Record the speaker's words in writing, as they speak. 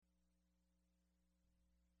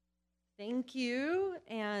Thank you,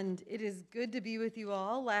 and it is good to be with you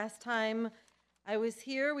all. Last time I was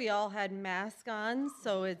here, we all had masks on,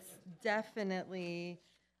 so it's definitely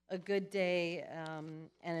a good day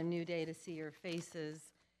and a new day to see your faces.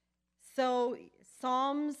 So,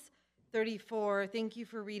 Psalms 34, thank you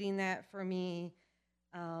for reading that for me.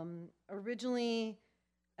 Originally,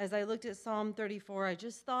 as I looked at Psalm 34, I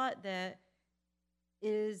just thought that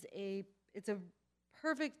it's a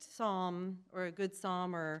perfect psalm, or a good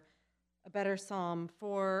psalm, or a better psalm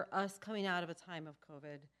for us coming out of a time of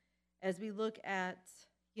COVID. As we look at,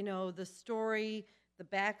 the story, the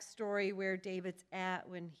backstory where David's at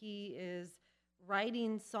when he is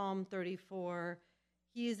writing Psalm 34,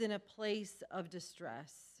 he is in a place of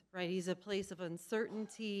distress, right? He's a place of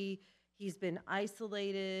uncertainty. He's been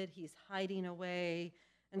isolated. He's hiding away.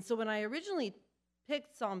 And so when I originally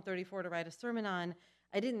picked Psalm 34 to write a sermon on,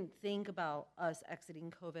 I didn't think about us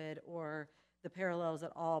exiting COVID or the parallels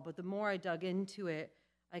at all, but the more I dug into it,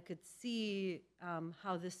 I could see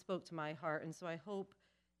how this spoke to my heart, and so I hope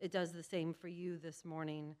it does the same for you this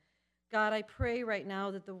morning. God, I pray right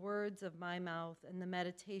now that the words of my mouth and the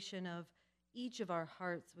meditation of each of our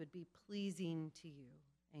hearts would be pleasing to you.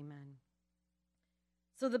 Amen.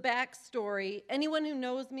 So the backstory, anyone who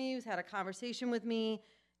knows me, who's had a conversation with me,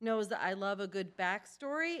 knows that I love a good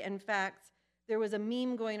backstory. In fact, there was a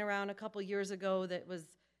meme going around a couple years ago that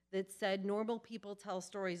said normal people tell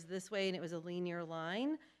stories this way, and it was a linear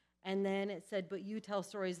line. And then it said, but you tell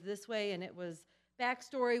stories this way, and it was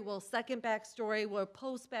backstory, well, second backstory, well,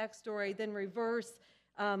 post backstory, then reverse.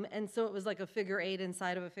 And so it was like a figure eight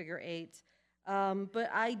inside of a figure eight. But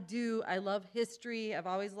I love history. I've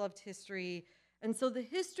always loved history. And so the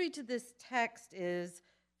history to this text is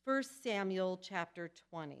 1 Samuel chapter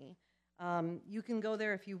 20. You can go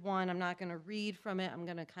there if you want. I'm not going to read from it. I'm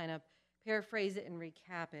going to kind of paraphrase it and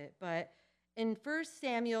recap it. But in 1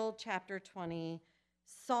 Samuel chapter 20,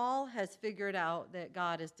 Saul has figured out that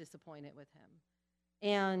God is disappointed with him.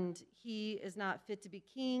 And he is not fit to be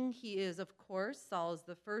king. He is, of course, Saul is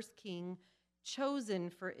the first king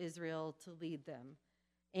chosen for Israel to lead them.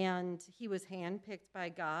 And he was handpicked by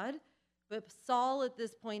God. But Saul at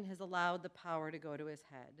this point has allowed the power to go to his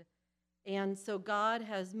head. And so God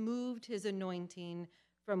has moved his anointing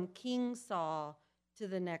from King Saul to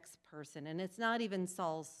the next person. And it's not even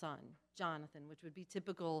Saul's son, Jonathan, which would be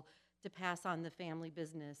typical to pass on the family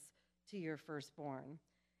business to your firstborn.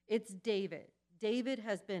 It's David. David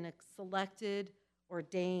has been selected,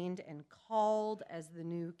 ordained, and called as the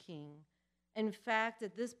new king. In fact,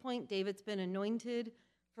 at this point, David's been anointed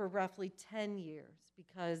for roughly 10 years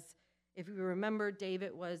because if you remember,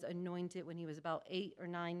 David was anointed when he was about 8 or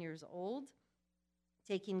 9 years old,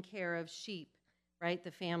 taking care of sheep, right, the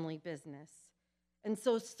family business. And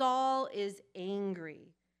so Saul is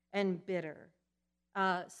angry and bitter.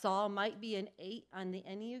 Saul might be an 8 on the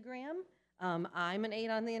Enneagram. I'm an 8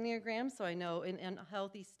 on the Enneagram, so I know in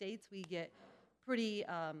healthy states we get pretty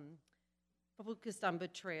focused on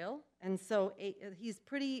betrayal. And so he's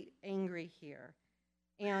pretty angry here.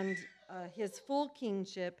 And his full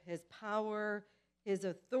kingship, his power, his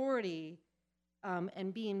authority,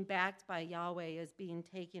 and being backed by Yahweh is being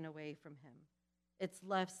taken away from him. It's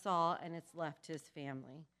left Saul and it's left his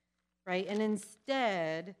family, right? And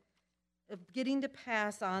instead of getting to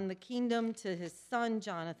pass on the kingdom to his son,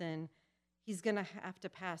 Jonathan, he's going to have to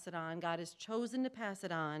pass it on. God has chosen to pass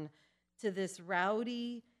it on to this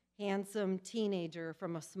rowdy, handsome teenager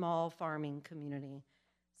from a small farming community.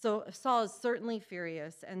 So Saul is certainly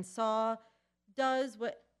furious, and Saul does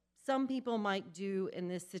what some people might do in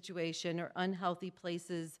this situation or unhealthy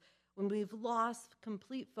places when we've lost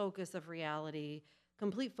complete focus of reality,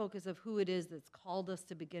 complete focus of who it is that's called us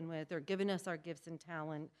to begin with or given us our gifts and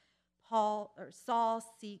talent. Saul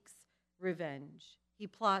seeks revenge. He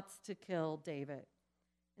plots to kill David.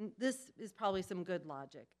 And this is probably some good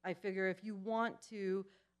logic. I figure if you want to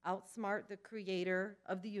outsmart the creator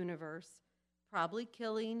of the universe, probably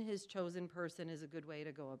killing his chosen person is a good way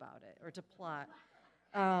to go about it, or to plot.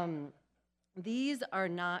 These are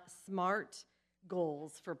not smart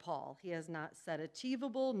goals for Paul. He has not set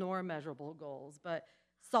achievable nor measurable goals. But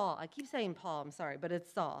Saul, I keep saying Paul, I'm sorry, but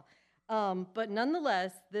it's Saul. But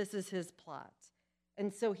nonetheless, this is his plot.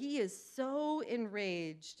 And so he is so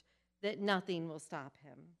enraged that nothing will stop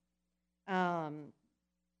him.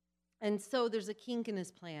 And so there's a kink in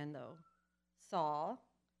his plan, though. Saul,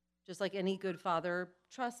 just like any good father,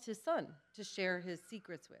 trusts his son to share his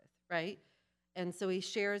secrets with, right? And so he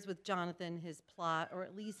shares with Jonathan his plot, or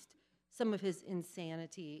at least some of his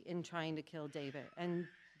insanity in trying to kill David. And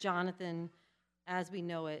Jonathan, as we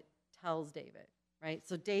know it, tells David, right?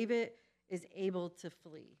 So David is able to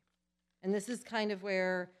flee. And this is kind of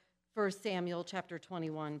where 1 Samuel chapter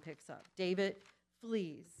 21 picks up. David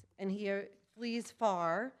flees, and he flees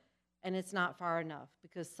far, and it's not far enough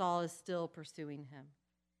because Saul is still pursuing him.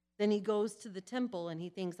 Then he goes to the temple, and he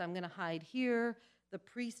thinks, I'm going to hide here. The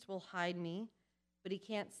priest will hide me, but he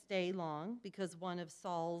can't stay long because one of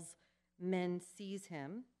Saul's men sees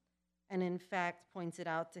him and, in fact, points it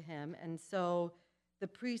out to him. And so the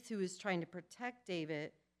priest who is trying to protect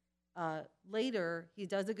David, later, he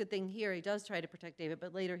does a good thing here. He does try to protect David,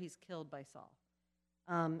 but later he's killed by Saul.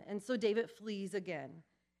 And so David flees again,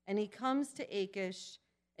 and he comes to Achish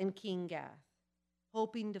and King Gath,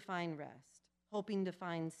 hoping to find rest, hoping to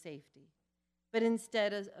find safety. But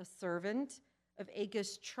instead, a servant of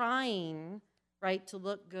Achish trying, right, to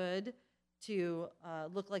look good, to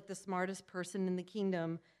look like the smartest person in the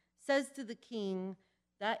kingdom, says to the king,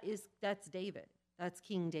 that's David. That's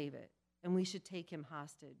King David, and we should take him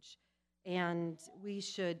hostage. And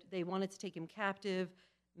they wanted to take him captive,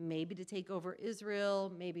 maybe to take over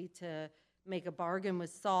Israel, maybe to make a bargain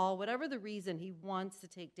with Saul, whatever the reason, he wants to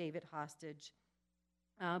take David hostage.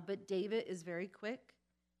 But David is very quick,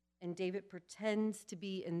 and David pretends to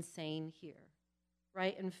be insane here,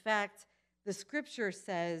 right? In fact, the scripture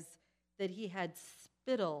says that he had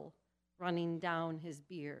spittle running down his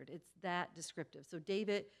beard. It's that descriptive. So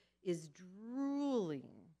David is drooling,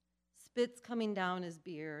 spit's coming down his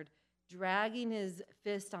beard, dragging his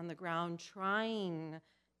fist on the ground, trying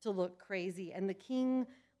to look crazy. And the king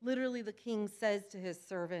says to his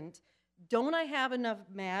servant, don't I have enough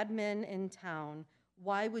madmen in town?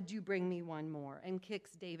 Why would you bring me one more? And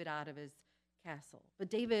kicks David out of his castle.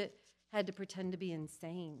 But David had to pretend to be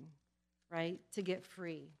insane, right, to get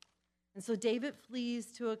free. And so David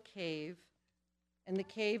flees to a cave, and the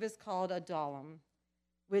cave is called Adullam,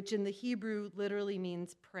 which in the Hebrew literally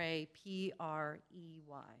means pray, Prey,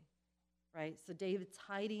 right? So David's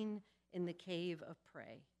hiding in the cave of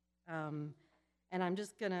pray. And I'm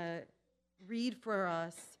just going to read for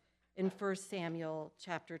us in 1 Samuel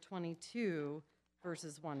chapter 22,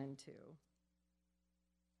 verses 1 and 2.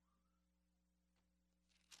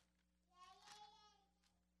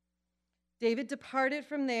 David departed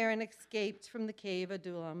from there and escaped from the cave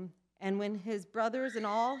Adullam. And when his brothers and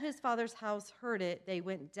all his father's house heard it, they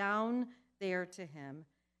went down there to him.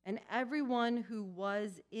 And everyone who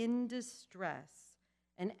was in distress,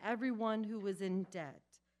 and everyone who was in debt,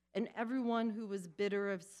 and everyone who was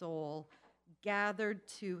bitter of soul, gathered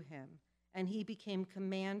to him. And he became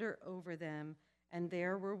commander over them, and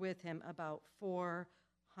there were with him about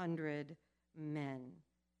 400 men.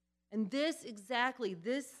 And this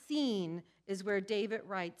scene is where David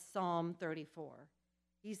writes Psalm 34.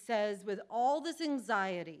 He says, with all this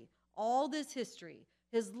anxiety, all this history,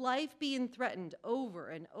 his life being threatened over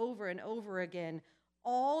and over and over again,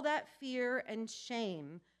 all that fear and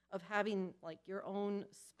shame of having like your own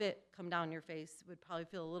spit come down your face would probably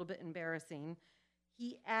feel a little bit embarrassing.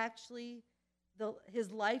 His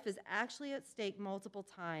life is actually at stake multiple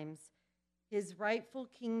times. His rightful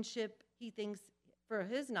kingship, he thinks, for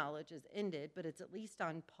his knowledge, is ended, but it's at least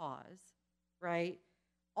on pause, right?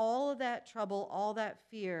 All of that trouble, all that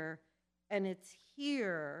fear, and it's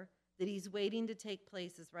here that he's waiting to take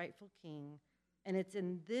place as rightful king. And it's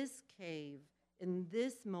in this cave, in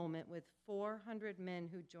this moment, with 400 men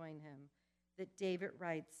who join him, that David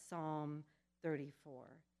writes Psalm 34.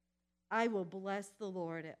 I will bless the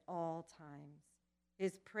Lord at all times.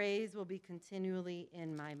 His praise will be continually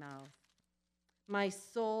in my mouth. My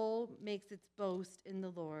soul makes its boast in the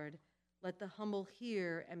Lord. Let the humble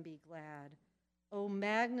hear and be glad. Oh,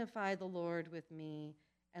 magnify the Lord with me,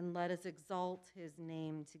 and let us exalt his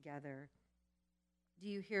name together. Do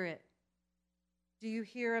you hear it? Do you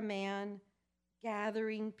hear a man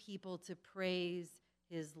gathering people to praise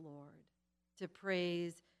his Lord, to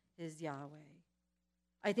praise his Yahweh?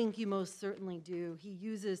 I think you most certainly do. He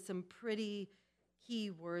uses some pretty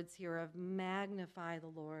key words here of magnify the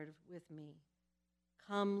Lord with me.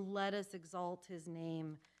 Come, let us exalt his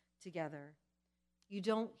name together. You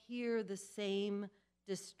don't hear the same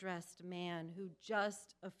distressed man who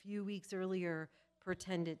just a few weeks earlier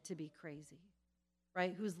pretended to be crazy,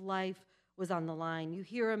 right? Whose life was on the line. You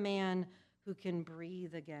hear a man who can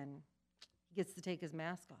breathe again. He gets to take his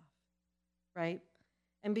mask off, right?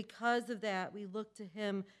 And because of that, we look to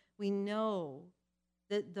him. We know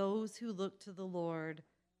that those who look to the Lord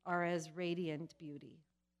are as radiant beauty,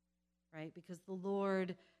 right? Because the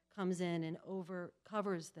Lord comes in and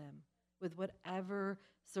covers them with whatever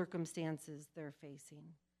circumstances they're facing.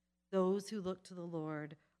 Those who look to the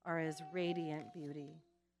Lord are as radiant beauty.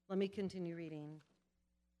 Let me continue reading.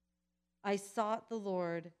 I sought the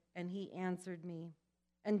Lord, and he answered me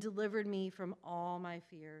and delivered me from all my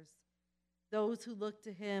fears. Those who look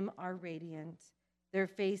to him are radiant. Their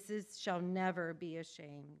faces shall never be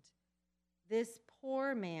ashamed. This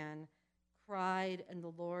poor man cried, and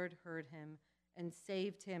the Lord heard him and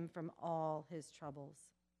saved him from all his troubles.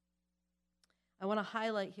 I want to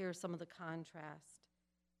highlight here some of the contrast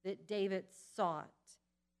that David sought.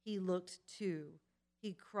 He looked to,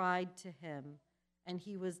 he cried to him, and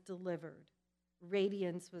he was delivered.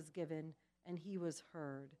 Radiance was given, and he was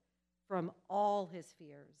heard from all his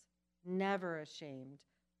fears, never ashamed,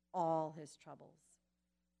 all his troubles.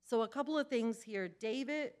 So a couple of things here.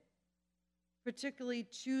 David particularly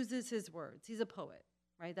chooses his words. He's a poet,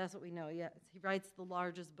 right? That's what we know. Yes, he writes the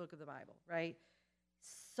largest book of the Bible, right?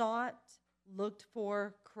 Sought, looked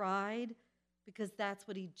for, cried, because that's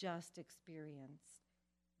what he just experienced.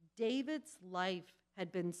 David's life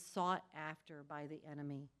had been sought after by the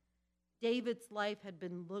enemy. David's life had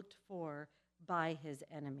been looked for by his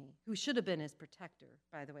enemy, who should have been his protector,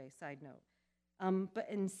 by the way, side note. But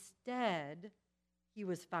instead, he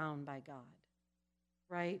was found by God,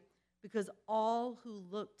 right? Because all who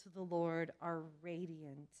look to the Lord are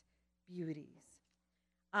radiant beauties.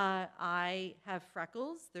 I have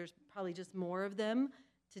freckles. There's probably just more of them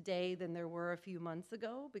today than there were a few months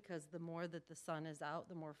ago, because the more that the sun is out,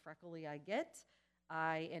 the more freckly I get.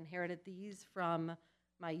 I inherited these from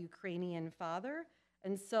my Ukrainian father.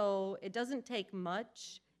 And so it doesn't take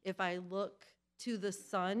much. If I look to the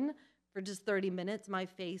sun for just 30 minutes, my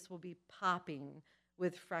face will be popping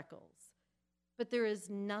with freckles. But there is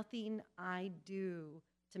nothing I do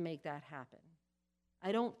to make that happen.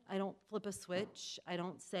 I don't flip a switch. I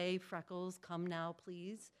don't say, freckles, come now,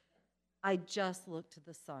 please. I just look to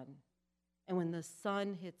the sun. And when the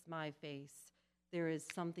sun hits my face, there is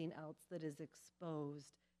something else that is exposed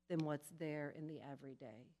than what's there in the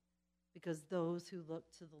everyday. Because those who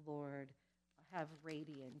look to the Lord have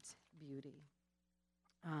radiant beauty.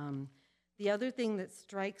 The other thing that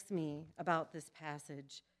strikes me about this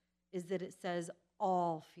passage is that it says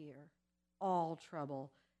all fear, all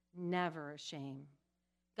trouble, never a shame.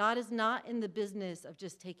 God is not in the business of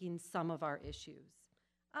just taking some of our issues.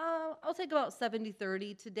 I'll take about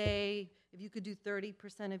 70-30 today. If you could do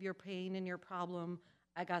 30% of your pain and your problem,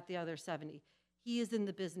 I got the other 70. He is in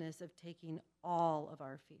the business of taking all of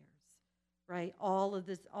our fears, right? All of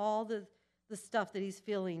this, all the stuff that he's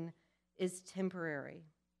feeling is temporary.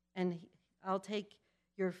 And I'll take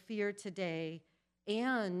your fear today,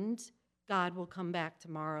 and God will come back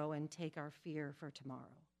tomorrow and take our fear for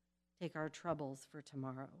tomorrow, take our troubles for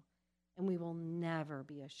tomorrow, and we will never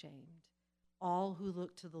be ashamed. All who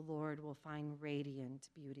look to the Lord will find radiant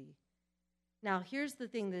beauty. Now, here's the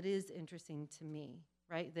thing that is interesting to me,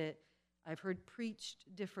 right, that I've heard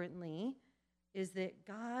preached differently, is that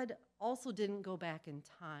God also didn't go back in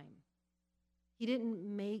time. He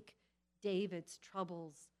didn't make David's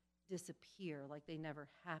troubles disappear like they never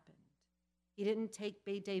happened. He didn't take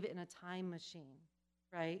David in a time machine,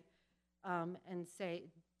 right, and say,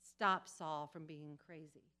 stop Saul from being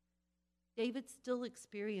crazy. David still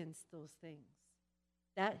experienced those things.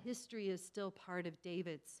 That history is still part of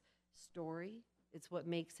David's story. It's what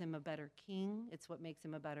makes him a better king. It's what makes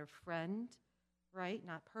him a better friend, right?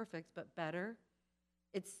 Not perfect, but better.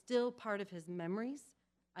 It's still part of his memories.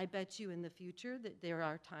 I bet you in the future that there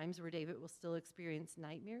are times where David will still experience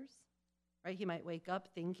nightmares, right? He might wake up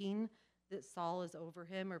thinking that Saul is over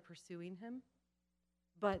him or pursuing him.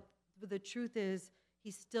 But the truth is,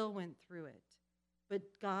 he still went through it. But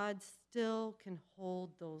God still can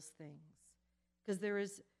hold those things, because there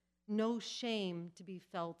is no shame to be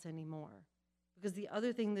felt anymore. Because the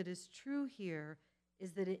other thing that is true here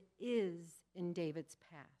is that it is in David's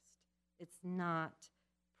past. It's not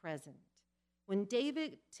present. When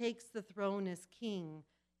David takes the throne as king,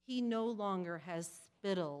 he no longer has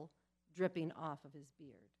spittle dripping off of his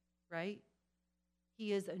beard, right?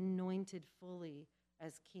 He is anointed fully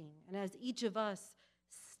as king. And as each of us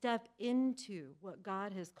step into what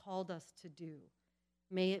God has called us to do,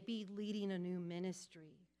 may it be leading a new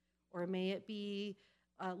ministry, or may it be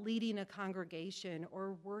leading a congregation,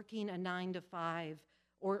 or working a 9-to-5,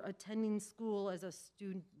 or attending school as a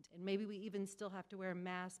student, and maybe we even still have to wear a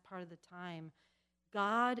mask part of the time,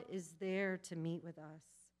 God is there to meet with us.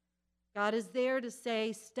 God is there to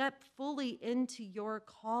say, step fully into your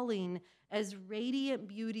calling as radiant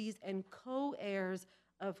beauties and co-heirs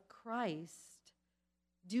of Christ.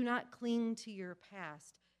 Do not cling to your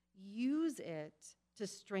past. Use it to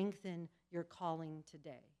strengthen your calling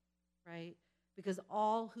today, right? Because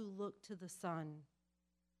all who look to the Son,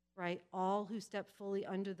 right, all who step fully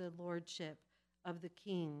under the lordship of the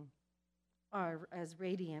King are as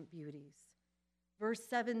radiant beauties. Verse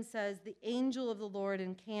 7 says, the angel of the Lord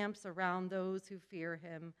encamps around those who fear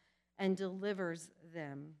him, and delivers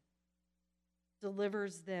them.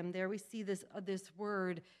 Delivers them. There we see this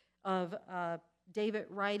word of David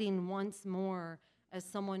writing once more as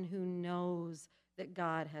someone who knows that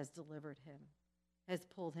God has delivered him, has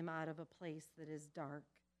pulled him out of a place that is dark.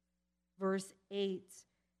 Verse 8,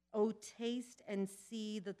 "O taste and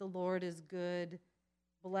see that the Lord is good.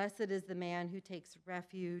 Blessed is the man who takes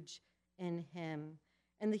refuge in him."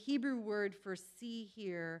 And the Hebrew word for see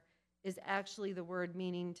here is actually the word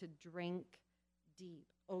meaning to drink deep.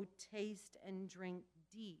 "O taste and drink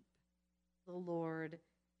deep, the Lord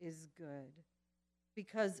is good."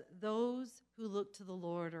 Because those who look to the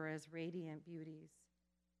Lord are as radiant beauties.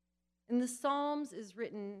 In the Psalms is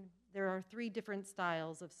written, there are 3 different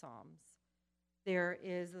styles of Psalms. There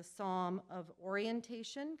is a psalm of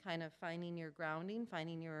orientation, kind of finding your grounding,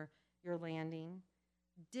 finding your landing.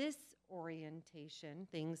 Disorientation,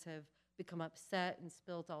 things have become upset and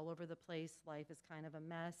spilt all over the place. Life is kind of a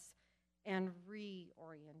mess. And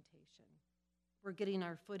reorientation. We're getting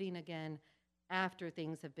our footing again after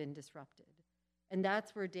things have been disrupted. And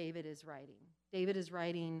that's where David is writing. David is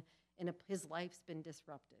writing, and his life's been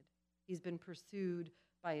disrupted. He's been pursued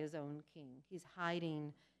by his own king. He's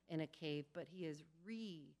hiding in a cave, but he is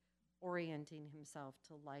reorienting himself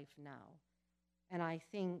to life now. And I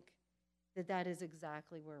think that is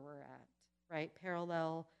exactly where we're at, right?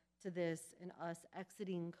 Parallel to this and us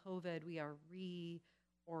exiting COVID, we are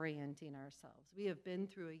reorienting ourselves. We have been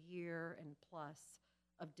through a year and plus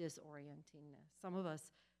of disorientingness. Some of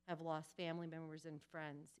us have lost family members and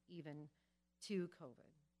friends even to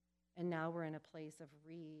COVID. And now we're in a place of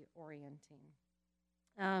reorienting.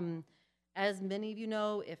 As many of you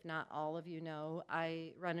know, if not all of you know,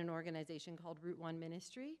 I run an organization called Route One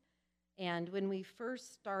Ministry. And when we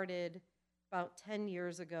first started about 10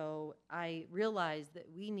 years ago, I realized that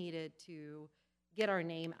we needed to get our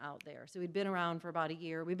name out there. So we'd been around for about a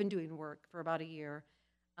year. We've been doing work for about a year.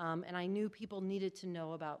 And I knew people needed to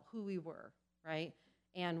know about who we were, right?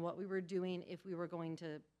 And what we were doing if we were going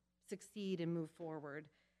to succeed and move forward.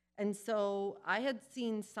 And so I had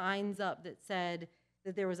seen signs up that said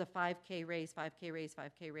that there was a 5K race, 5K race,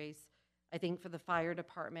 5K race, I think for the fire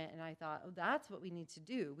department. And I thought, oh, that's what we need to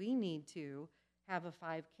do. We need to have a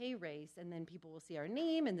 5K race, and then people will see our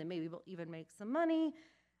name, and then maybe we'll even make some money.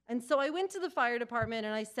 And so I went to the fire department,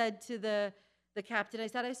 and I said to the captain, I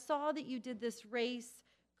said, I saw that you did this race.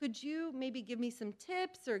 Could you maybe give me some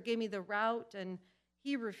tips or give me the route? And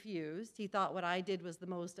he refused. He thought what I did was the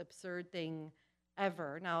most absurd thing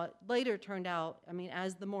ever. Now, it later turned out,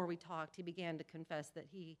 as the more we talked, he began to confess that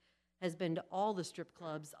he has been to all the strip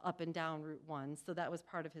clubs up and down Route 1, so that was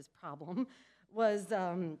part of his problem,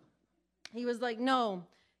 he was like, no,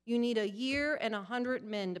 you need a year and 100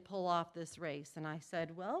 men to pull off this race. And I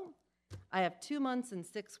said, well, I have 2 months and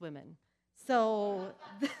 6 women. So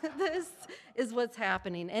this is what's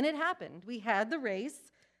happening. And it happened. We had the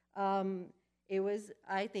race. It was,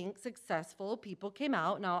 I think, successful. People came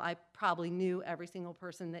out. Now, I probably knew every single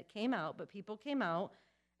person that came out, but people came out.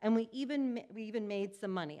 And we even made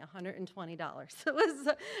some money,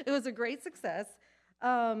 $120. It was a great success.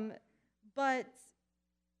 But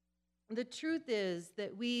the truth is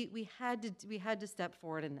that we had to step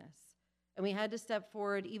forward in this. And we had to step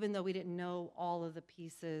forward even though we didn't know all of the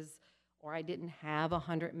pieces, or I didn't have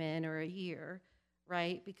 100 men or a year,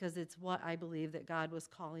 right? Because it's what I believe that God was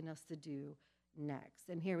calling us to do next.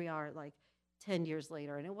 And here we are like 10 years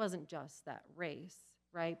later, and it wasn't just that race,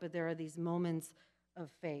 right? But there are these moments of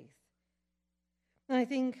faith. And I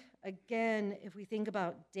think, again, if we think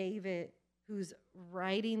about David, who's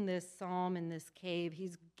writing this psalm in this cave,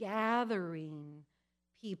 he's gathering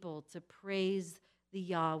people to praise the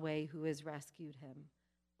Yahweh who has rescued him.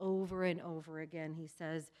 Over and over again, he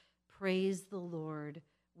says, praise the Lord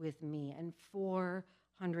with me. And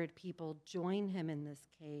 400 people join him in this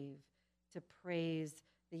cave to praise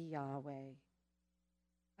the Yahweh.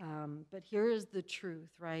 But here is the truth,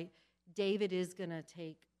 right? David is going to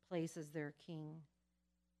take place as their king.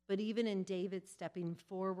 But even in David stepping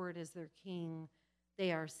forward as their king,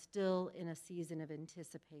 they are still in a season of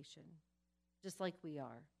anticipation, just like we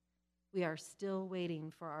are. We are still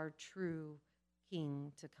waiting for our true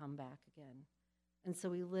king to come back again. And so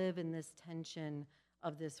we live in this tension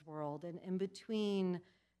of this world. And in between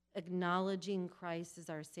acknowledging Christ as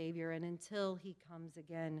our Savior and until he comes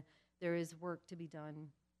again, there is work to be done.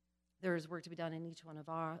 There is work to be done in each one of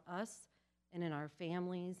us and in our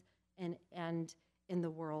families and in the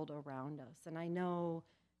world around us. And I know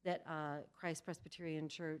that Christ Presbyterian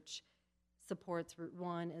Church supports Route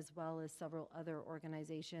One as well as several other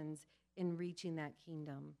organizations in reaching that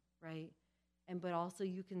kingdom, right? But also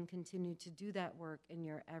you can continue to do that work in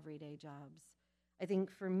your everyday jobs. I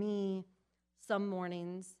think for me, some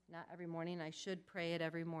mornings, not every morning, I should pray it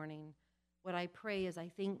every morning. What I pray is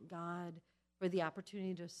I thank God for the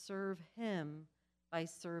opportunity to serve him by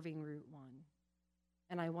serving Route 1.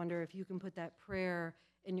 And I wonder if you can put that prayer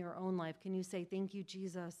in your own life. Can you say, thank you,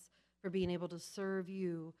 Jesus, for being able to serve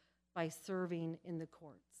you by serving in the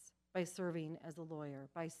courts, by serving as a lawyer,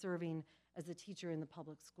 by serving as a teacher in the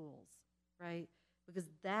public schools, right? Because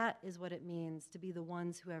that is what it means to be the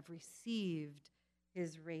ones who have received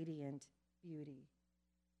his radiant beauty.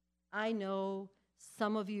 I know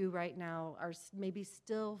some of you right now are maybe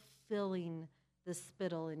still feeling the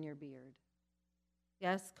spittle in your beard.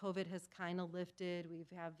 Yes, COVID has kind of lifted, we've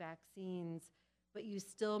had vaccines, but you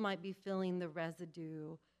still might be feeling the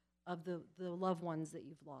residue of the loved ones that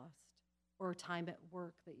you've lost, or time at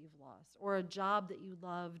work that you've lost, or a job that you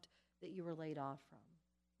loved that you were laid off from,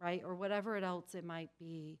 right? Or whatever else it might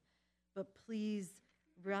be. But please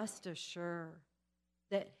rest assured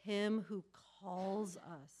that him who calls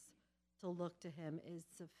us to look to him is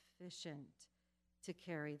sufficient to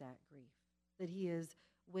carry that grief, that he is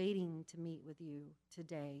waiting to meet with you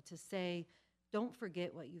today, to say, don't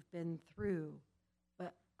forget what you've been through,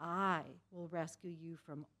 but I will rescue you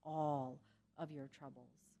from all of your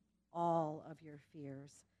troubles, all of your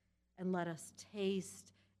fears, and let us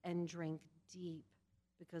taste and drink deep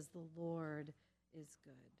because the Lord is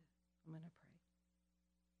good. I'm going to pray.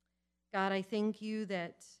 God, I thank you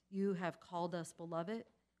that you have called us beloved.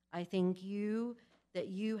 I thank you that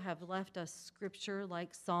you have left us scripture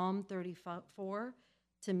like Psalm 34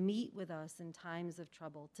 to meet with us in times of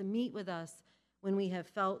trouble, to meet with us when we have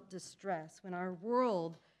felt distress, when our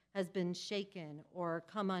world has been shaken or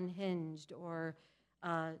come unhinged or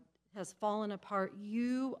has fallen apart.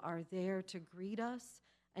 You are there to greet us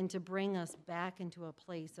and to bring us back into a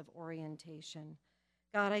place of orientation.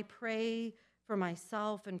 God, I pray for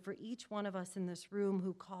myself and for each one of us in this room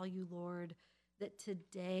who call you Lord, that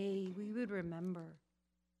today we would remember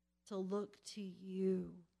to look to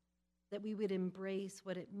you, that we would embrace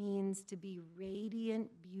what it means to be radiant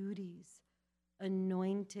beauties,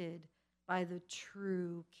 anointed by the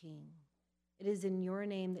true King. It is in your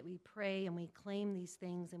name that we pray and we claim these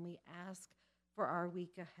things and we ask for our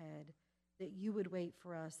week ahead, that you would wait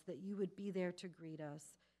for us, that you would be there to greet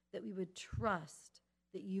us, that we would trust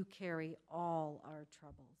that you carry all our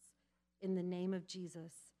troubles. In the name of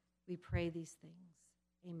Jesus, we pray these things.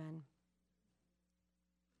 Amen.